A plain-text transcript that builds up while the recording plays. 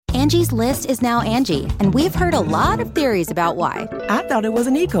Angie's List is now Angie, and we've heard a lot of theories about why. I thought it was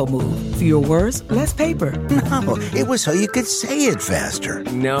an eco move. Fewer words, less paper. No, it was so you could say it faster.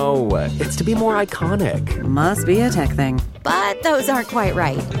 No, it's to be more iconic. Must be a tech thing. But those aren't quite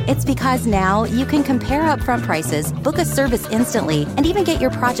right. It's because now you can compare upfront prices, book a service instantly, and even get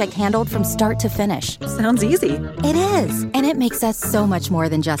your project handled from start to finish. Sounds easy. It is, and it makes us so much more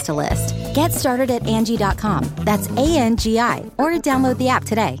than just a list. Get started at Angie.com. That's ANGI, or download the app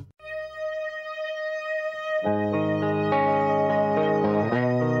today.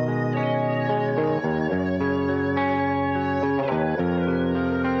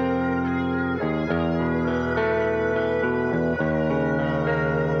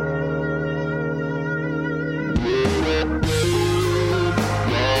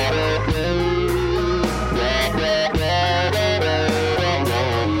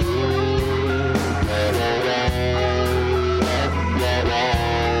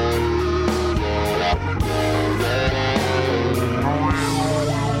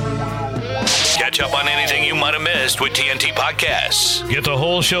 Up on anything you might have missed with TNT Podcasts. Get the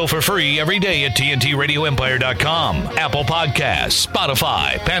whole show for free every day at TNTRadioEmpire.com, Apple Podcasts,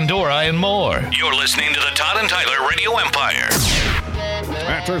 Spotify, Pandora, and more. You're listening to the Todd and Tyler Radio Empire.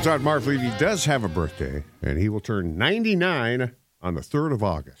 It turns out Marv Levy does have a birthday, and he will turn 99 on the 3rd of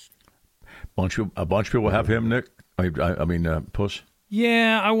August. A bunch of people have him, Nick. I mean, Puss.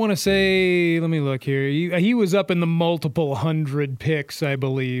 Yeah, I want to say, let me look here. He was up in the multiple hundred picks, I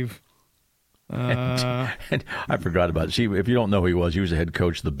believe. And I forgot about it. See, if you don't know who he was the head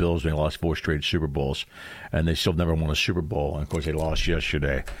coach of the Bills when they lost 4 straight Super Bowls, and they still never won a Super Bowl. And, of course, they lost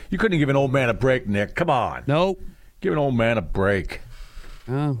yesterday. You couldn't give an old man a break, Nick. Come on. Nope. Give an old man a break.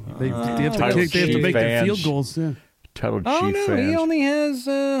 Oh, they have to make their field goals. Yeah. Title Chief fans. He only has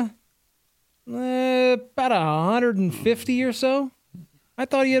about 150 or so. I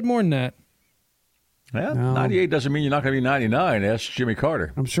thought he had more than that. Yeah, no. 98 doesn't mean you're not going to be 99. Ask Jimmy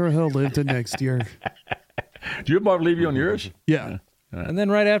Carter. I'm sure he'll live to next year. Do you have Marv Levy on yours? Yeah. And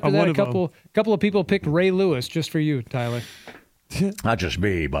then right after that, a couple of people picked Ray Lewis just for you, Tyler. Not just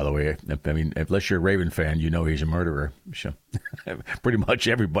me, by the way. I mean, unless you're a Raven fan, you know he's a murderer. So, pretty much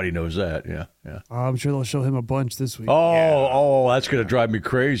everybody knows that. Yeah. I'm sure they'll show him a bunch this week. Oh, that's going to drive me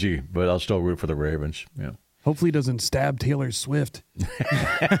crazy. But I'll still root for the Ravens. Yeah. Hopefully he doesn't stab Taylor Swift.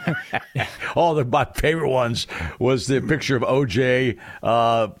 My favorite ones was the picture of OJ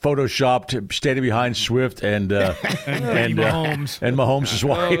photoshopped standing behind Swift and Mahomes. And Mahomes'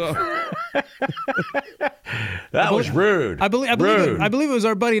 wife. That was rude. I believe it was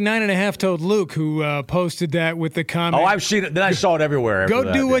our buddy 9.5-Toed Luke who posted that with the comment. Oh, I've seen it. Then I saw it everywhere.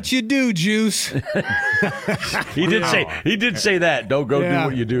 Go do what you do, Juice. He did say that. Don't go do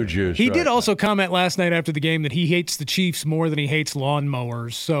what you do, Juice. He did also comment last night after the game that he hates the Chiefs more than he hates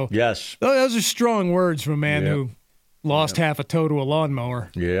lawnmowers. So yes, those are strong words from a man who lost half a toe to a lawnmower.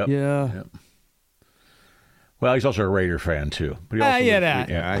 Yeah. Yeah. Well, he's also a Raider fan, too. But I think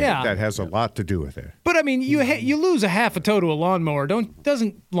that has a lot to do with it. But, I mean, you lose a half a toe to a lawnmower.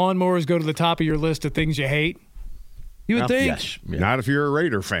 Doesn't lawnmowers go to the top of your list of things you hate? You would think. Yes. Yeah. Not if you're a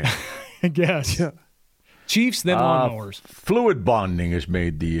Raider fan. I guess. Yeah. Chiefs, then lawnmowers. Fluid bonding has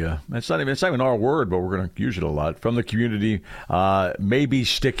made the it's not even our word, but we're going to use it a lot. From the community, maybe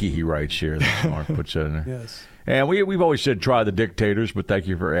sticky, he writes here. Mark puts it in there. Yes. And we've always said try the dictators, but thank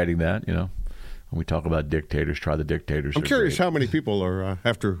you for adding that, When we talk about dictators, try the dictators. I'm curious how many people are,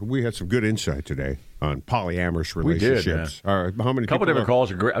 after we had some good insight today on polyamorous relationships. We did, how many a couple different calls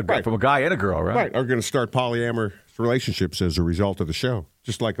from a guy and a girl, right? Right, are going to start polyamorous relationships as a result of the show.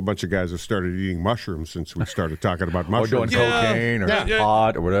 Just like a bunch of guys have started eating mushrooms since we started talking about mushrooms. Or doing cocaine or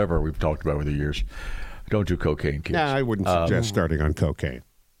pot or whatever we've talked about over the years. Don't do cocaine, kids. I wouldn't suggest starting on cocaine.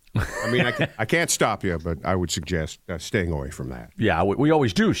 I mean, I can't stop you, but I would suggest staying away from that. Yeah, we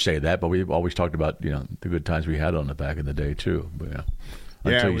always do say that, but we've always talked about the good times we had on it back in the day too. But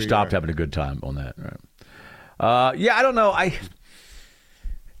until you stopped having a good time on that, right? I don't know.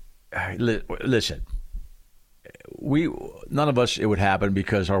 Listen, none of us it would happen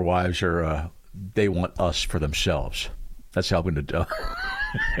because our wives are they want us for themselves. That's helping to do.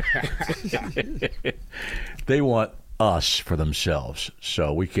 They want us for themselves,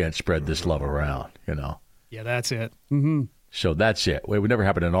 so we can't spread this love around, Yeah, that's it. Mm-hmm. So that's it. It would never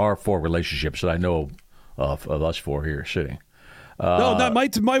happen in our 4 relationships that I know of us 4 here sitting. No, not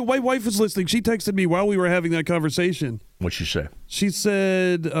my wife was listening. She texted me while we were having that conversation. What'd she say? She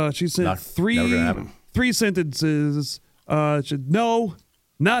said three sentences. She said, no,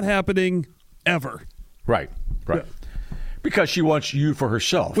 not happening ever. Right. Yeah. Because she wants you for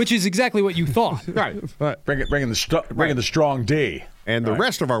herself. Which is exactly what you thought. Right. Bringing the strong D. And the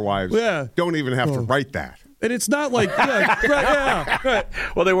rest of our wives don't even have to write that. And it's not like, right.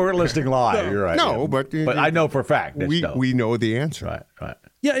 Well, they weren't listening live. You're right. No, yeah. but I know for a fact. We know the answer. Right.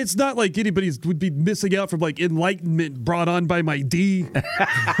 Yeah, it's not like anybody would be missing out from like enlightenment brought on by my D.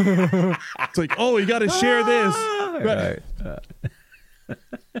 It's like, oh, you got to share this. Right.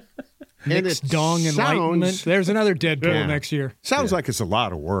 Nick's dong enlightenment. There's another Deadpool next year. Sounds like it's a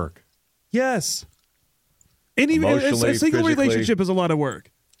lot of work. Yes. And even a single physically. relationship is a lot of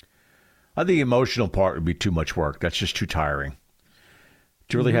work. I think the emotional part would be too much work. That's just too tiring.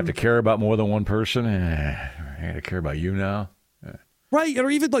 Do you really have to care about more than one person? I got to care about you now. Right,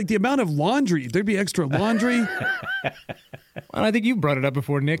 or even like the amount of laundry. There'd be extra laundry. Well, I think you brought it up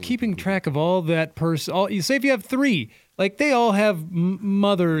before, Nick. Keeping track of all that person. You say if you have 3, like they all have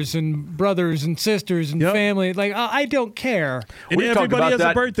mothers and brothers and sisters and family. Like I don't care. And everybody has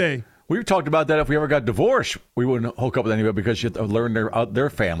a birthday. We've talked about that. If we ever got divorced, we wouldn't hook up with anybody because you have to learn their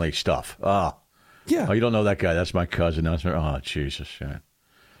family stuff. Oh, you don't know that guy. That's my cousin. Oh, Jesus. Yeah.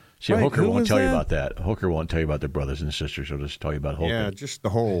 See, Right, Hooker who won't was tell you that? about that. Hooker won't tell you about their brothers and sisters. He'll just tell you about Hooker. Yeah, just the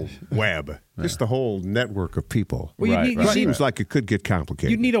whole web, just the whole network of people. Well, It seems like it could get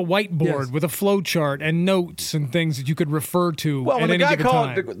complicated. You'd need a whiteboard with a flow chart and notes and things that you could refer to Well, at when any the guy given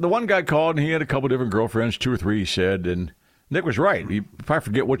called, time. the one guy called and he had a couple different girlfriends, 2 or 3, he said, and Nick was right. You probably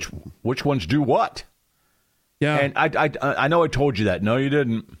forget which ones do what. Yeah. And I know I told you that. No, you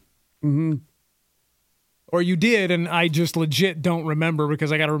didn't. Mm-hmm. Or you did, and I just legit don't remember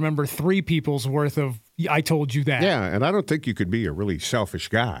because I got to remember 3 people's worth of I told you that. Yeah, and I don't think you could be a really selfish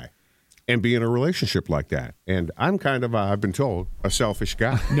guy and be in a relationship like that. And I'm kind of, I've been told, a selfish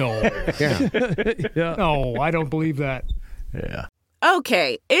guy. No. Yeah. No, I don't believe that. Yeah.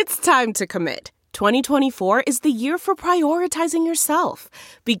 Okay, it's time to commit. 2024 is the year for prioritizing yourself.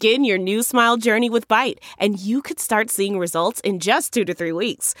 Begin your new smile journey with Byte, and you could start seeing results in just 2 to 3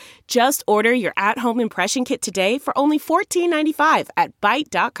 weeks. Just order your at-home impression kit today for only $14.95 at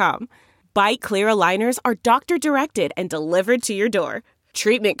Byte.com. Byte Clear aligners are doctor-directed and delivered to your door.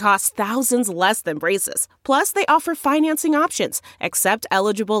 Treatment costs thousands less than braces. Plus, they offer financing options, accept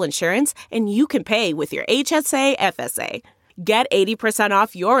eligible insurance, and you can pay with your HSA FSA. Get 80%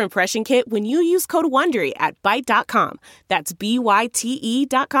 off your impression kit when you use code WONDERY at Byte.com. That's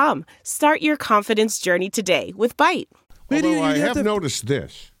BYTE.com. Start your confidence journey today with Byte. Although I have noticed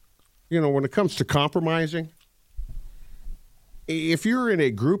this, when it comes to compromising, if you're in a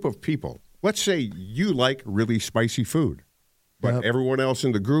group of people, let's say you like really spicy food, but everyone else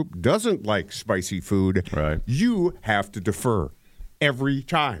in the group doesn't like spicy food, you have to defer every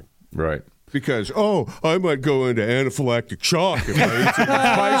time. Right. Because, I might go into anaphylactic shock if I eat something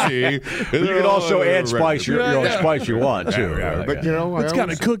spicy. You can also add spice your own spice you want, too. But, it's got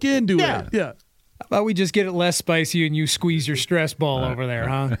to cook into it. Yeah. How about we just get it less spicy and you squeeze your stress ball over there,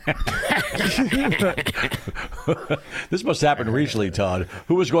 huh? This must happen recently, Todd.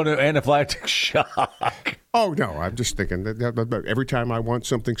 Who was going to anaphylactic shock? Oh, no, I'm just thinking that every time I want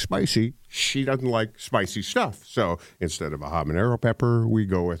something spicy, she doesn't like spicy stuff. So instead of a habanero pepper, we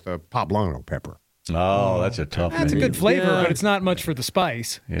go with a poblano pepper. Oh, that's a tough That's a good flavor, but it's not much for the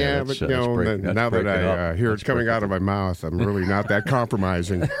spice. Yeah, but now that I hear it coming out of my mouth, I'm really not that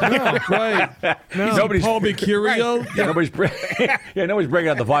compromising. Right. No. Nobody's Paul Mercurio. Yeah, nobody's bringing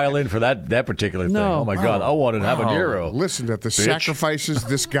out the violin for that particular thing. Oh my God, I wanted habanero. Listen to the sacrifices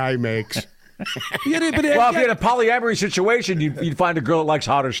this guy makes. Well, if you had a polyamory situation, you'd find a girl that likes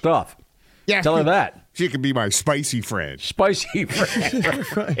hotter stuff. Yeah, tell her that. She can be my spicy friend. Spicy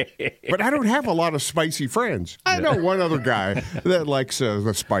friend. But I don't have a lot of spicy friends. I know one other guy that likes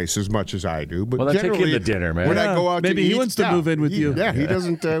the spice as much as I do. But well, then generally, take him to dinner, man. When I go out maybe to he eat, wants to move in with you. Yeah, he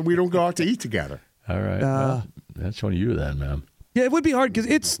doesn't. We don't go out to eat together. All right. Well, that's on you then, man. Yeah, it would be hard because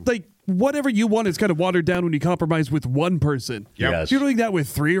it's like whatever you want is kind of watered down when you compromise with one person. Yep. Yes. If you're doing that with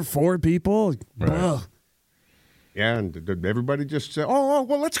 3 or 4 people, right. Yeah, and everybody just said, well,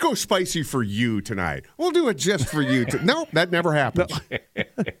 let's go spicy for you tonight. We'll do it just for you. No, that never happens.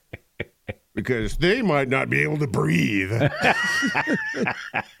 Because they might not be able to breathe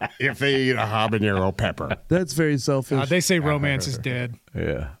if they eat a habanero pepper. That's very selfish. They say romance is dead.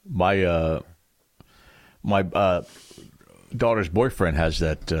 Yeah. My daughter's boyfriend has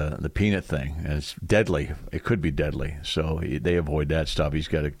that the peanut thing, and it's deadly. It could be deadly, so they avoid that stuff. He's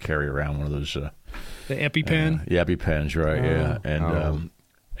got to carry around one of those the EpiPen. EpiPens, right? Yeah,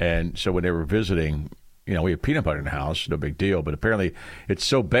 and so when they were visiting, we have peanut butter in the house, no big deal. But apparently, it's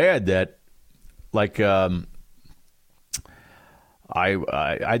so bad that, like,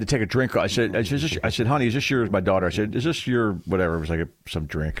 I had to take a drink. I said, honey, is this my daughter? I said, is this your whatever? It was like some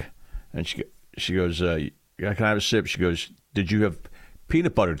drink. And she goes, can I have a sip? She goes, did you have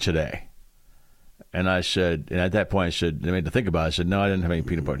peanut butter today? And I said, and at that point I said, I made to think about it. I said, no, I didn't have any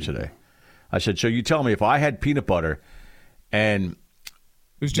peanut butter today. I said, so you tell me if I had peanut butter and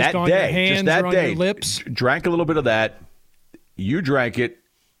it was just that on day, your hands just that or on day, your lips? Drank a little bit of that, you drank it,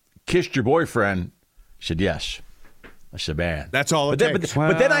 kissed your boyfriend, he said yes. I said, man, that's all it takes.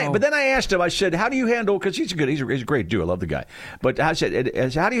 But then I asked him. I said, how do you handle? Because he's a great dude. I love the guy. But I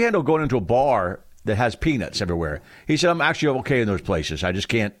said, how do you handle going into a bar that has peanuts everywhere? He said, I'm actually okay in those places. I just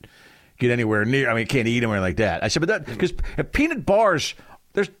can't get anywhere near. I mean, can't eat anywhere like that. I said, but that because peanut bars,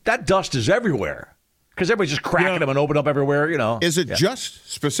 that dust is everywhere because everybody's just cracking them and opening up everywhere. You know, is it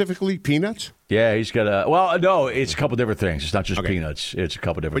just specifically peanuts? Yeah, he's got a. Well, no, it's a couple different things. It's not just peanuts. It's a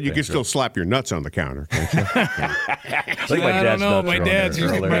couple different. But you things. can still slap your nuts on the counter. Can't you? I don't know. My dad's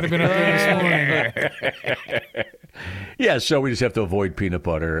might have been up there this morning. Yeah, so we just have to avoid peanut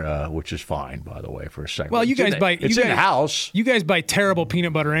butter, which is fine, by the way, for a second. Well, you guys buy. It's in the house. You guys buy terrible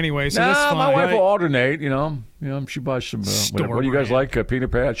peanut butter anyway, so that's fine. My wife will alternate. You know, she buys some. What do you guys like?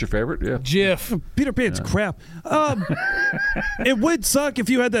 Peanut Pan? That's your favorite? Yeah. Jif. Peter Pan's crap. It would suck if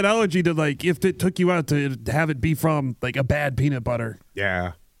you had that allergy to if it took you out to have it be from a bad peanut butter.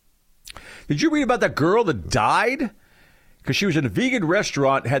 Yeah. Did you read about that girl that died because she was in a vegan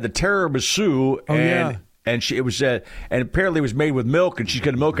restaurant, had the tiramisu, and it was and apparently it was made with milk, and she's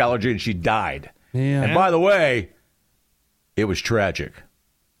got a milk allergy, and she died. Yeah. And by the way, it was tragic.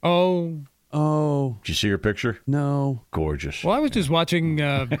 Oh. Did you see her picture? No. Gorgeous. Well, I was just watching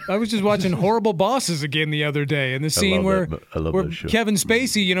Horrible Bosses again the other day, and the scene where Kevin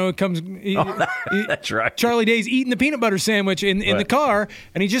Spacey, comes. That's right. Charlie Day's eating the peanut butter sandwich in the car,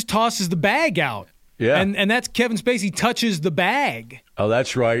 and he just tosses the bag out. Yeah. And that's Kevin Spacey touches the bag. Oh,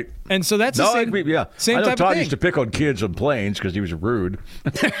 that's right. And so that's the same I know type Todd of thing. used to pick on kids on planes because he was rude.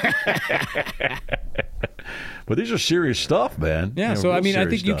 But these are serious stuff, man. Yeah, so I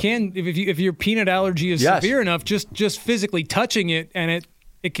think you can if your peanut allergy is severe enough, just physically touching it and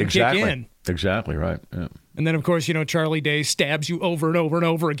it can kick in. Exactly right. Yeah. And then of course, Charlie Day stabs you over and over and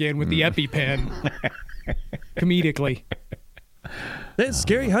over again with the EpiPen. Comedically. That's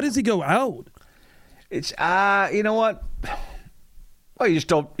scary. How does he go out? It's you know what? Well, you just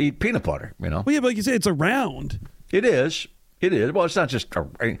don't eat peanut butter, Well, yeah, but like you say, it's around. It is. Well, it's not just.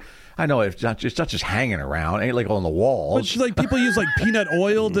 I know it's not just hanging around. It ain't like on the walls. But people use peanut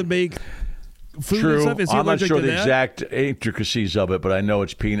oil to make food True. and stuff. Is he I'm not allergic sure to the that? exact intricacies of it, but I know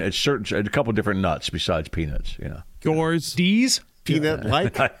it's peanut. It's a couple different nuts besides peanuts. Yours. D's? Peanut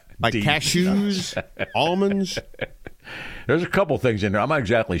like cashews, almonds. There's a couple things in there. I'm not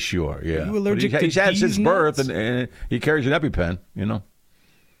exactly sure. Yeah. Are you allergic to he's had D's since birth, nuts? and he carries an EpiPen.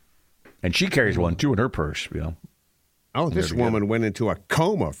 And she carries one too in her purse. Oh, this woman went into a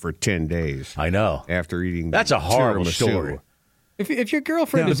coma for 10 days. I know. After eating. That's a horrible tiramisu. story. If your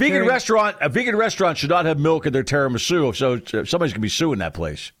girlfriend is a vegan restaurant should not have milk in their tiramisu, so somebody's gonna be suing that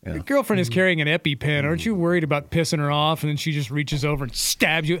place. Your girlfriend is carrying an EpiPen. Aren't you worried about pissing her off, and then she just reaches over and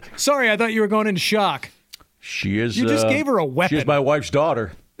stabs you? Sorry, I thought you were going into shock. She is. You just gave her a weapon. She's my wife's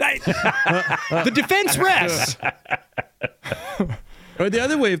daughter. The defense rests. Or the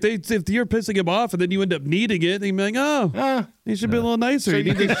other way, if you're pissing him off and then you end up needing it, you be like, you should be a little nicer. You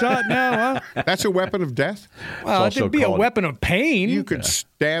need this shot now, huh? That's a weapon of death? Well, it would be a weapon of pain. You could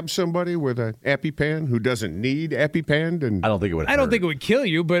stab somebody with an EpiPen who doesn't need EpiPen? And I don't think it would hurt. I don't think it would kill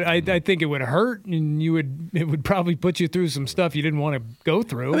you, but I think it would hurt, and it would probably put you through some stuff you didn't want to go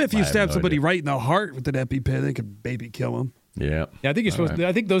through. I mean, if you stab somebody right in the heart with an EpiPen, they could maybe kill them. Yeah. I think you're supposed to.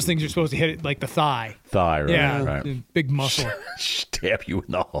 I think those things are supposed to hit it like the thigh. Right? Yeah, right. Big muscle. Stab you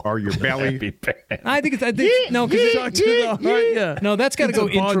in the heart. Or your belly. I think no, because no, that's got to go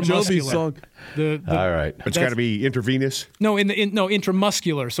intramuscular. All right, it's got to be intravenous. No,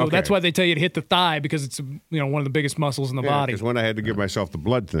 intramuscular. So that's why they tell you to hit the thigh because it's one of the biggest muscles in the body. Because when I had to give myself the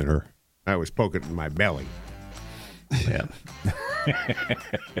blood thinner, I was poking in my belly. Yeah.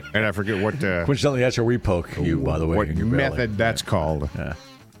 And I forget what. Coincidentally, that's where we poke you, by the way. What in your method belly. that's called. Yeah.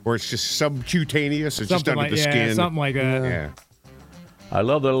 Where it's just subcutaneous. It's Something just under like, the skin. something like that. Yeah. I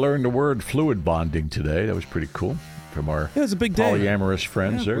love that I learned the word fluid bonding today. That was pretty cool from our it was a big day. polyamorous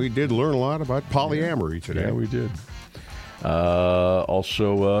friends there. We did learn a lot about polyamory today. Yeah, we did.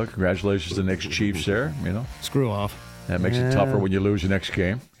 Also, congratulations to the Knicks Chiefs there. Screw off. That makes it tougher when you lose the next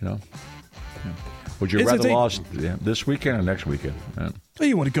game. Yeah. Would you rather lost this weekend or next weekend? Well,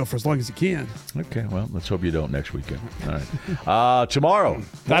 you want to go for as long as you can. Okay, well, let's hope you don't next weekend. All right. Tomorrow,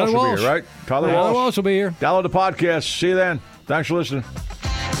 Tyler Walsh will be here, right? Tyler Walsh will be here. Download the podcast. See you then. Thanks for listening.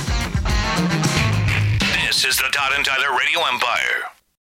 This is the Todd and Tyler Radio Empire.